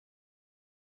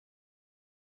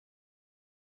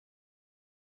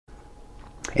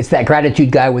It's that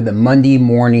gratitude guy with the Monday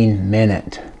morning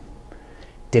minute.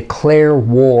 Declare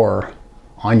war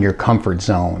on your comfort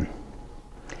zone.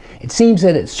 It seems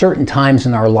that at certain times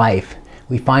in our life,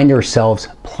 we find ourselves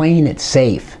playing it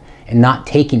safe and not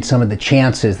taking some of the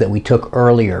chances that we took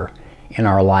earlier in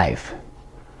our life.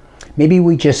 Maybe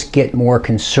we just get more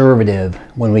conservative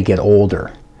when we get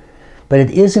older. But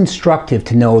it is instructive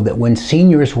to know that when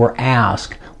seniors were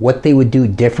asked what they would do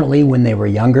differently when they were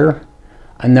younger,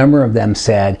 a number of them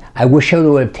said, "I wish I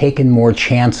would have taken more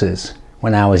chances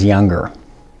when I was younger."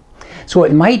 So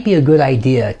it might be a good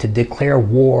idea to declare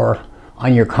war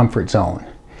on your comfort zone.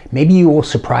 Maybe you will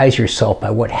surprise yourself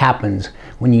by what happens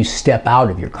when you step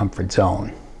out of your comfort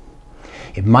zone.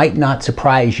 It might not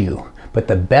surprise you, but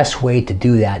the best way to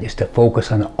do that is to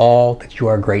focus on all that you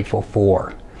are grateful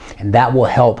for. And that will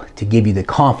help to give you the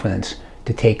confidence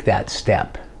to take that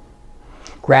step.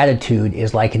 Gratitude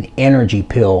is like an energy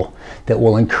pill that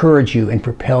will encourage you and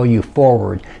propel you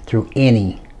forward through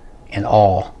any and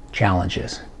all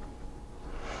challenges.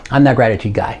 I'm that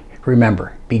gratitude guy.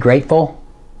 Remember, be grateful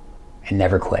and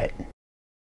never quit.